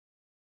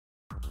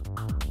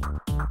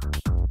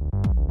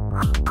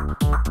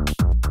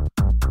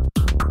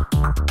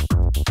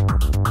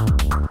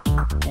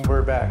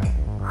We're back,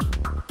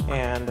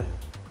 and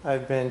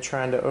I've been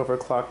trying to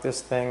overclock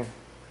this thing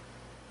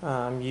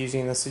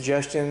using the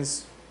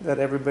suggestions that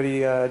everybody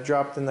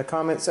dropped in the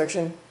comment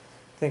section.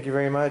 Thank you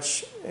very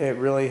much. It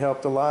really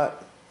helped a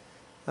lot.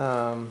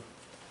 Right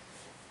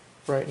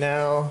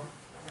now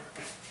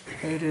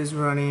it is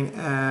running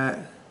at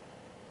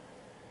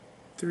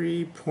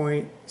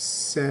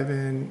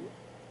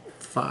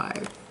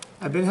 3.75.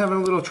 I've been having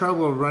a little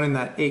trouble running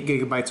that 8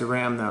 gigabytes of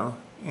RAM though,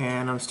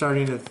 and I'm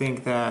starting to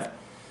think that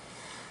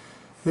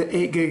the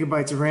 8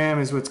 gigabytes of RAM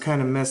is what's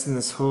kind of messing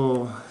this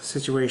whole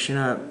situation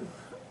up.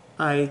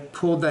 I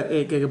pulled that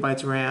 8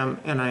 gigabytes of RAM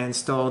and I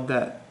installed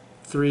that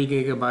 3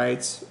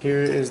 gigabytes.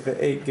 Here is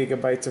the 8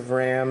 gigabytes of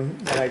RAM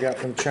that I got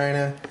from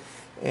China,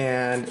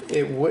 and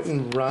it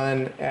wouldn't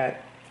run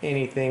at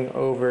anything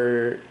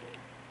over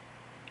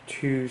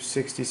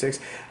 266.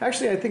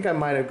 Actually, I think I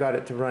might have got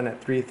it to run at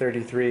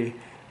 333,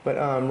 but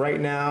right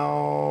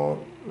now,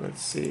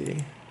 let's see,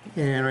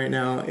 and right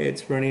now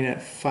it's running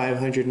at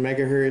 500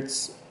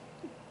 megahertz,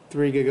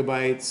 3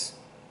 gigabytes,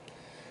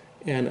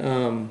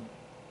 and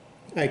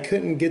I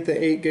couldn't get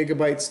the 8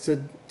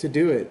 gigabytes to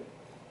do it.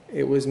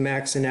 It was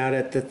maxing out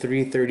at the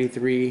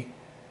 333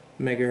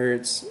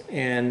 megahertz,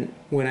 and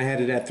when I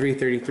had it at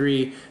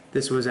 333,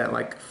 this was at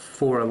like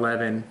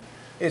 411.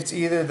 It's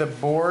either the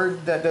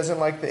board that doesn't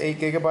like the 8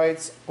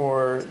 gigabytes,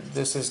 or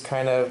this is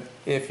kind of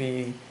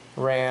iffy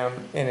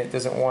RAM and it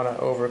doesn't want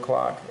to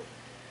overclock.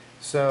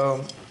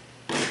 So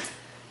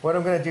what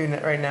I'm going to do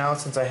right now,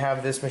 since I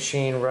have this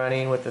machine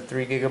running with the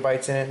 3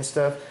 gigabytes in it and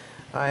stuff,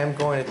 I am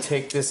going to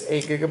take this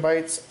 8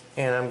 gigabytes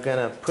and I'm going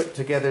to put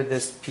together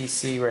this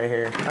PC right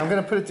here. I'm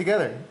going to put it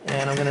together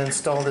and I'm going to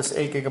install this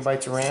 8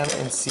 gigabytes of RAM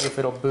and see if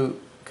it'll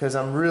boot, because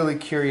I'm really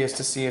curious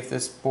to see if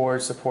this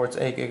board supports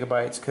 8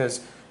 gigabytes,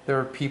 because there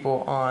are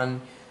people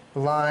online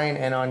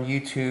and on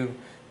YouTube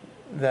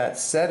that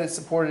said it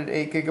supported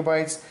 8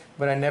 gigabytes,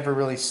 but I never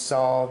really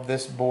saw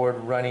this board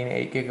running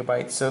 8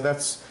 gigabytes. So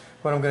that's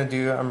what I'm going to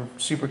do. I'm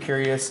super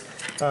curious.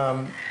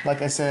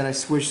 Like I said, I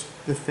switched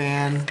the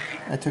fan.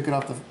 I took it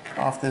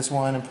off this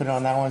one and put it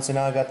on that one. So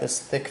now I got this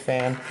thick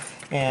fan,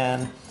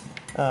 and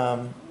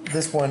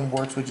this one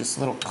works with just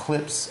little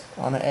clips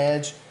on the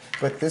edge,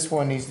 but this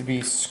one needs to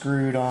be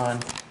screwed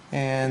on.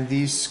 And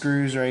these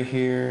screws right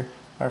here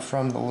are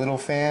from the little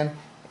fan,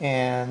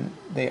 and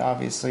they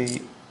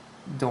obviously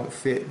don't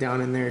fit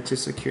down in there to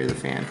secure the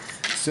fan.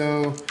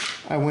 So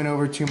I went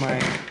over to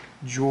my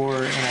drawer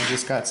and I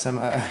just got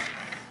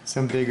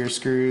some bigger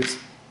screws,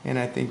 and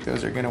I think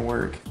those are gonna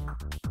work.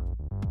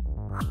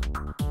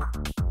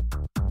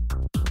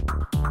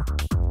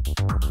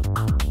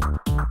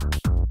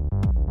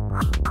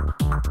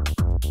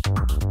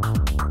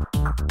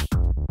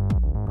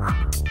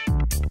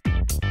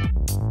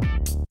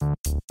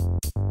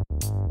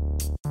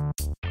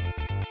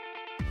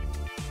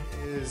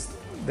 Is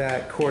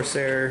that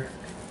Corsair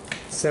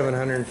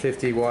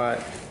 750 watt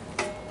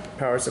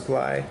power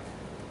supply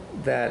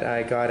that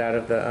I got out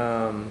of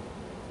the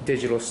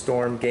Digital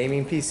Storm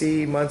gaming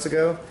PC months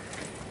ago,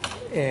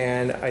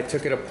 and I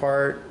took it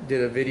apart,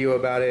 did a video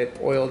about it,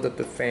 oiled up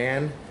the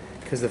fan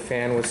because the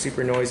fan was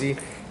super noisy,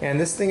 and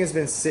this thing has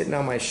been sitting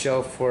on my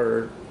shelf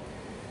for,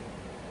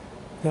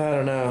 I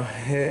don't know,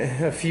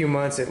 a few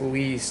months at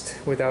least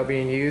without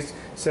being used.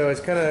 So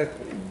it's gonna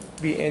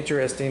be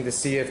interesting to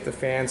see if the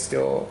fan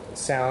still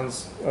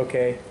sounds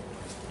okay.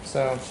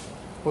 So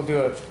we'll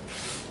do a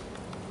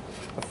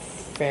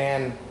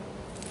fan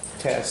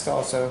test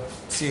also,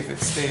 see if it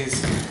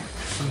stays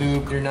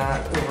lubed or not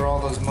over all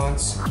those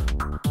months.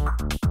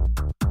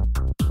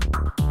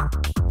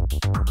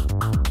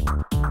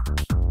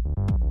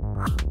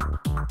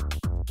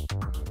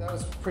 That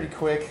was pretty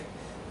quick.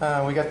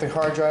 We got the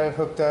hard drive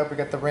hooked up, we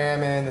got the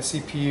RAM in, the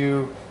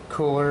CPU,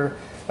 cooler,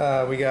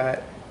 we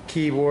got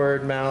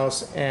keyboard,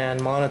 mouse,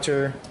 and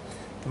monitor.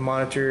 The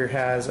monitor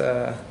has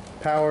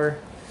power.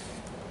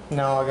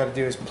 Now all I got to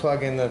do is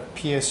plug in the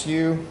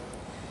PSU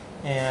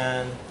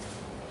and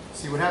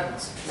see what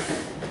happens.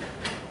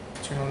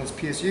 Turn on this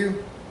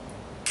PSU.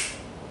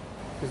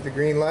 There's the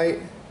green light.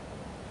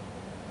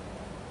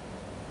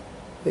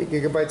 8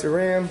 gigabytes of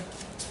RAM.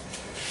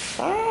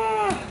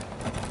 I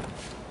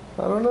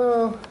don't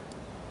know.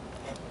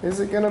 Is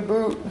it gonna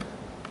boot?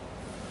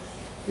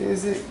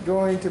 Is it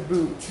going to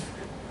boot?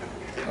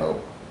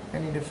 Oh, I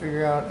need to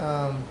figure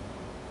out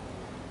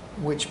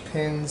which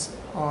pins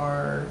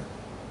are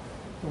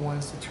the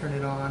ones to turn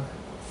it on.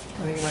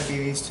 I think it might be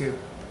these two.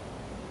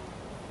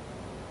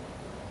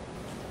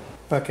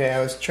 Okay,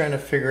 I was trying to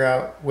figure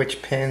out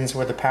which pins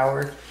were the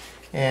power,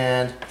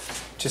 and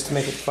just to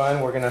make it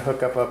fun, we're going to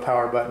hook up a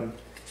power button.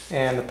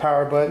 And the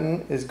power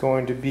button is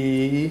going to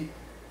be...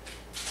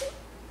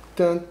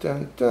 Dun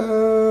dun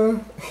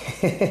dun!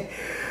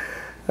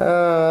 I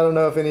don't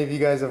know if any of you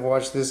guys have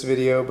watched this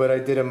video, but I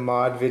did a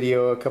mod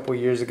video a couple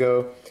years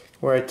ago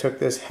where I took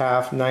this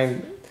half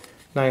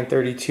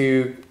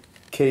 932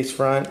 case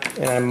front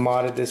and I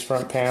modded this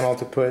front panel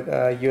to put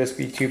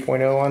USB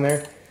 2.0 on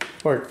there.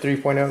 or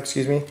 3.0,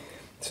 excuse me.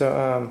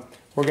 So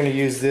we're gonna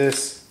use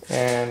this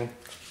and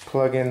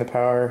plug in the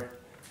power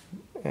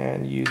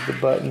and use the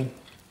button.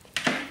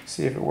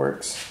 See if it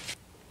works.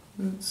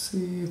 Let's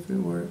see if it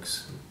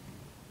works.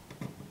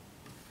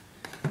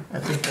 I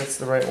think that's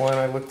the right one.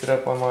 I looked it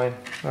up online.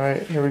 All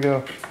right, here we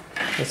go.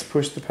 Let's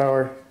push the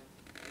power.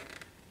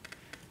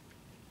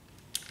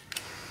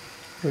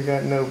 We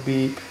got no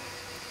beep.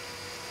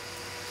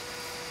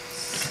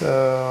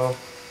 So,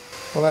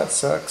 well, that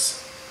sucks.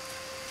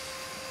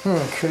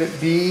 Could it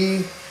be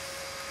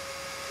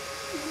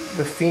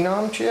the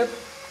Phenom chip?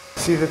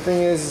 See, the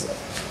thing is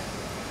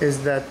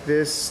that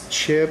this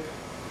chip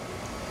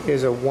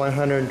is a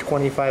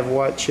 125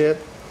 watt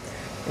chip,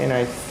 and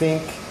I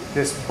think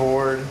this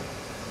board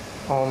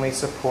only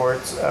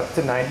supports up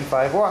to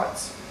 95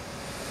 watts.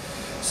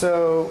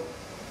 So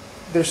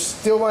there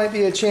still might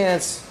be a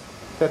chance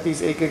that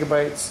these 8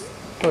 gigabytes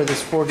or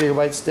this 4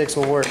 gigabyte sticks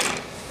will work.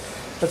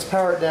 Let's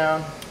power it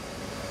down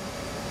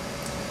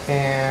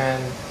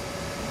and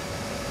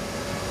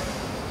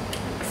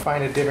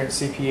find a different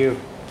CPU.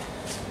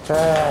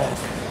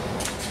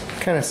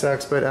 Kind of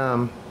sucks, but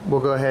we'll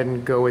go ahead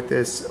and go with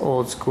this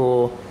old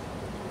school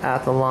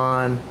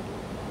Athlon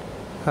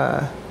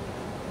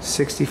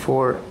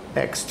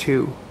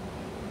 64X2.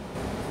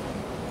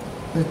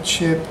 The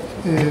chip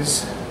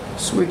is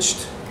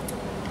switched.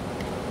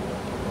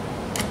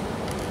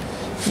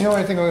 You know what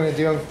I think I'm going to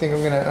do? I think I'm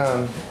going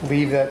to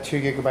leave that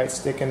 2 gigabyte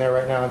stick in there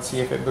right now and see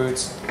if it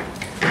boots,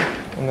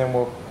 and then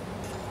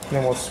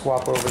we'll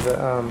swap over the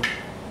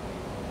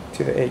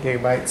to the 8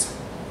 gigabytes.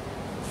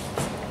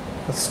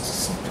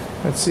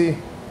 Let's see.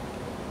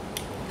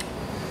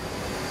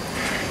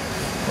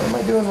 What am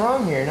I doing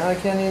wrong here? Now I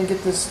can't even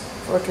get this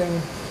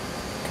fucking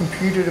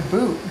computer to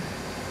boot.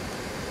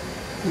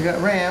 We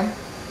got RAM,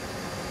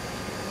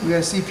 we got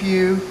a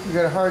CPU, we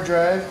got a hard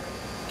drive,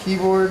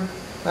 keyboard,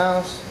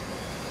 mouse.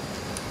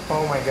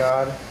 Oh my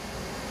god.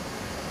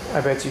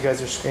 I bet you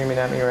guys are screaming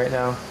at me right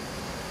now.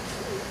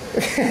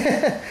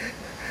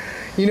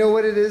 You know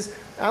what it is?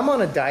 I'm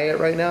on a diet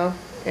right now,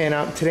 and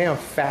today I'm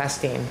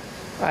fasting.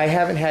 I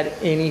haven't had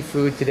any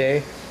food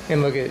today,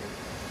 and look at,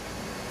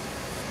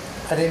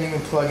 I didn't even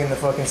plug in the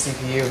fucking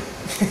CPU.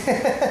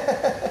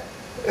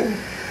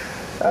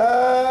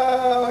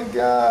 Oh my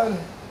god.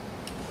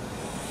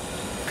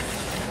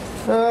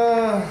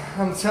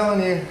 I'm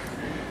telling you,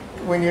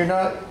 when you're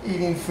not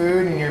eating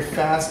food and you're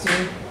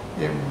fasting,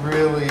 it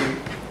really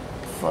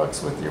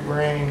fucks with your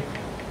brain.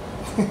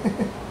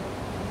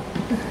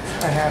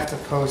 I have to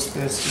post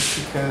this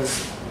just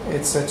because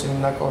it's such a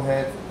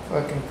knucklehead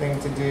fucking thing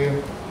to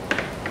do.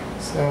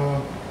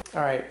 So,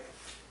 alright,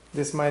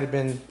 this might have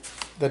been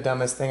the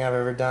dumbest thing I've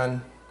ever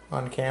done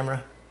on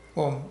camera.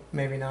 Well,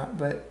 maybe not,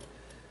 but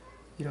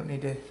you don't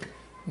need to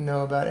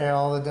know about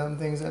all the dumb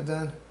things I've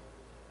done.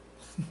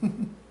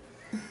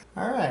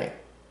 Alright,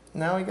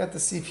 now we got the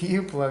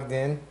CPU plugged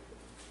in.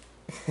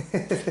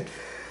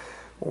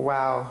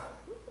 Wow,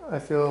 I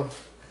feel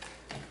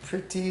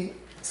pretty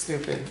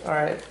stupid.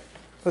 Alright,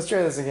 let's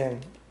try this again.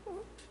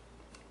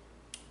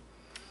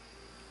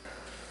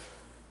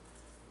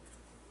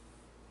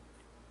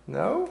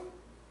 No?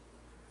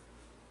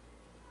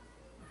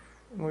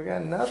 We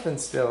got nothing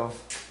still.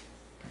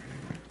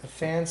 The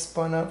fan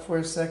spun up for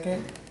a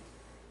second,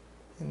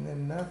 and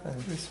then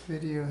nothing. This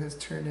video has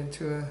turned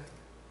into a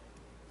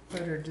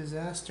utter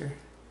disaster.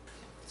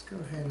 Let's go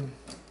ahead and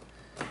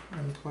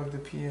unplug the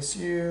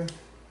PSU,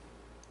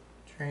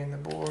 drain the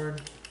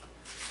board,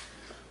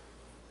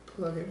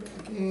 plug it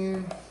back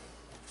in.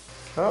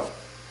 Oh,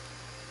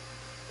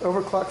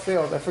 overclock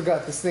failed. I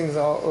forgot this thing's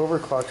all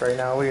overclocked right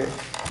now. Look at,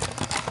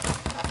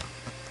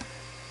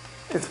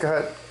 it's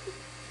got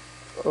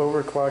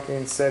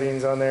overclocking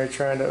settings on there,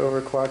 trying to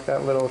overclock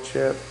that little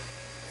chip.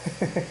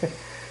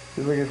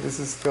 Look at this,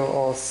 is still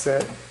all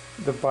set.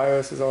 The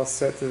BIOS is all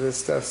set to this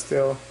stuff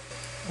still.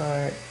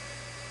 Alright.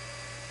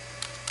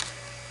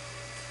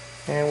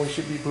 And we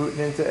should be booting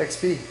into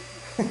XP.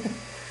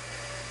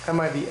 I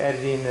might be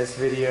editing this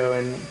video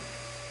and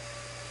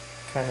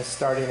kind of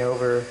starting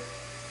over,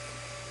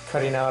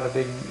 cutting out a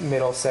big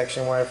middle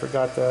section where I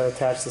forgot to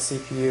attach the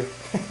CPU.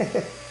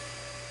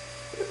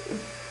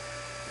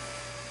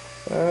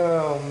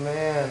 Oh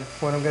man,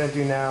 what I'm going to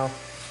do now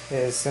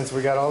is, since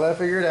we got all that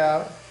figured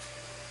out,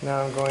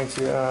 now I'm going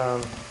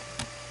to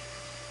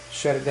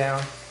shut it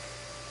down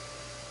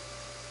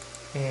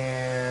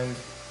and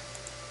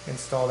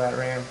install that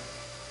RAM.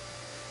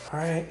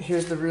 Alright,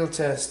 here's the real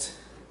test.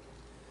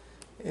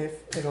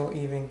 If it'll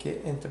even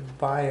get into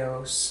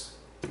BIOS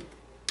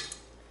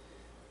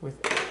with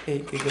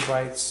 8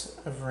 gigabytes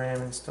of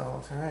RAM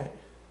installed. Alright,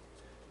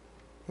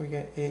 we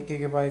got 8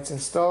 gigabytes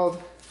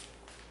installed.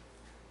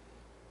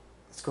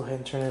 Let's go ahead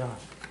and turn it on.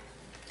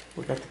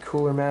 We got the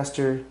Cooler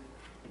Master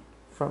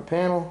front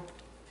panel.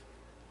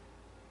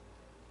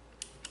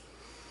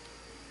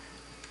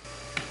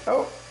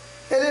 Oh,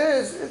 it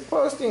is! It's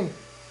posting!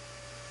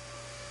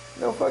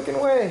 No fucking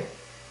way!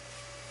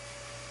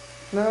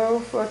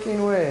 No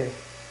fucking way.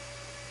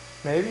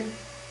 Maybe?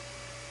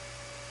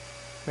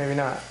 Maybe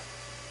not.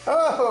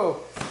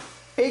 Oh!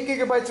 8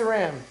 gigabytes of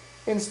RAM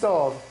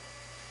installed,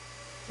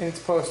 and it's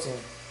posting.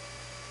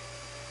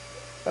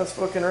 That's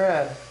fucking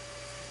rad.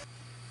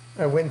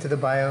 I went into the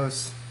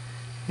BIOS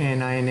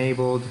and I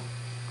enabled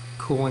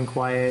cool and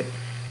quiet.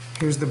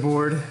 Here's the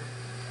board.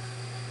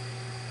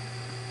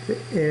 The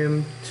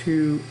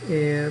AM2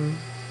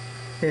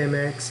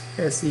 MX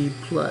SE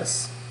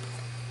Plus,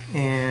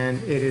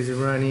 and it is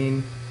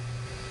running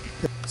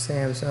the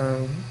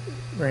Samsung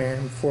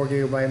RAM 4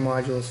 gigabyte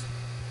modules.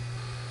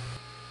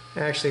 I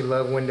actually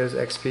love Windows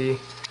XP.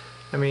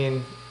 I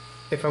mean,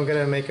 if I'm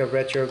gonna make a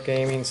retro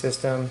gaming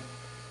system,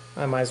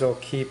 I might as well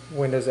keep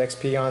Windows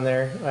XP on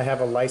there. I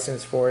have a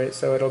license for it,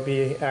 so it'll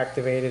be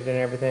activated and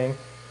everything.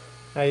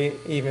 I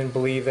even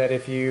believe that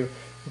if you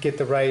get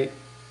the right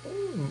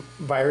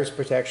virus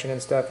protection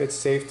and stuff, it's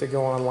safe to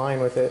go online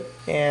with it.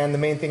 And the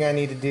main thing I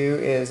need to do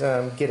is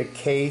get a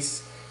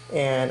case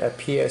and a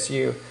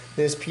PSU.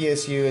 This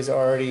PSU is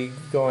already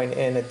going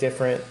in a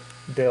different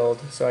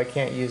build, so I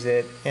can't use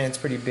it, and it's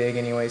pretty big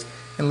anyways.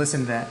 And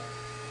listen to that.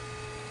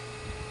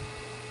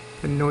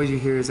 The noise you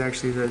hear is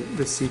actually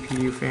the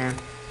CPU fan,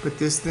 but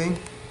this thing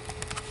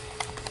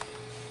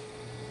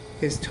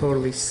is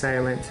totally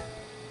silent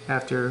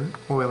after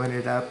oiling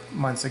it up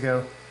months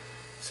ago,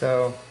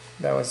 so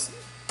that was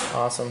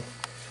awesome.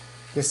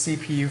 The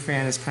CPU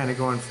fan is kind of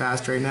going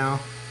fast right now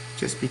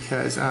just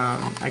because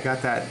I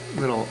got that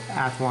little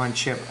Athlon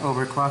chip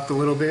overclocked a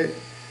little bit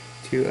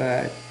to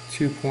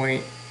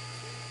 2.25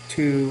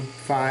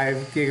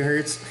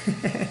 gigahertz.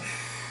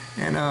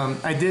 And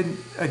I did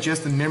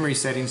adjust the memory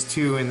settings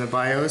too in the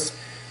BIOS,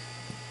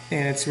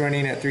 and it's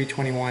running at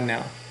 321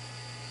 now.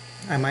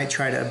 I might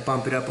try to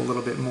bump it up a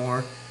little bit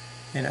more.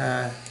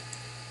 And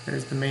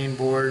there's the main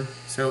board.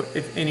 So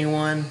if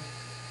anyone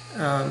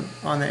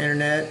on the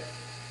internet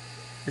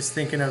is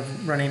thinking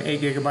of running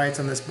 8 gigabytes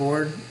on this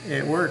board,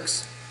 it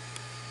works.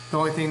 The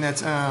only thing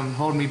that's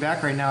holding me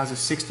back right now is a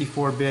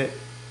 64-bit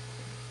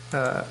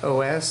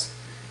OS,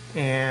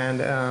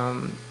 and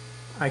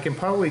I can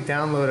probably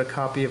download a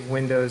copy of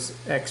Windows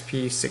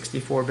XP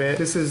 64-bit.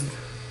 This is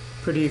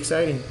pretty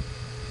exciting.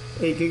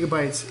 8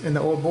 gigabytes in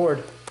the old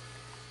board.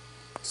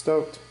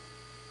 Stoked.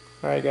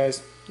 Alright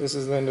guys, this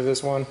is the end of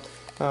this one.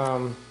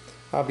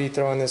 I'll be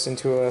throwing this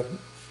into a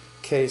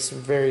case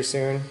very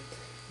soon,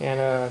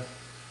 and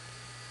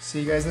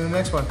see you guys in the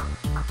next one.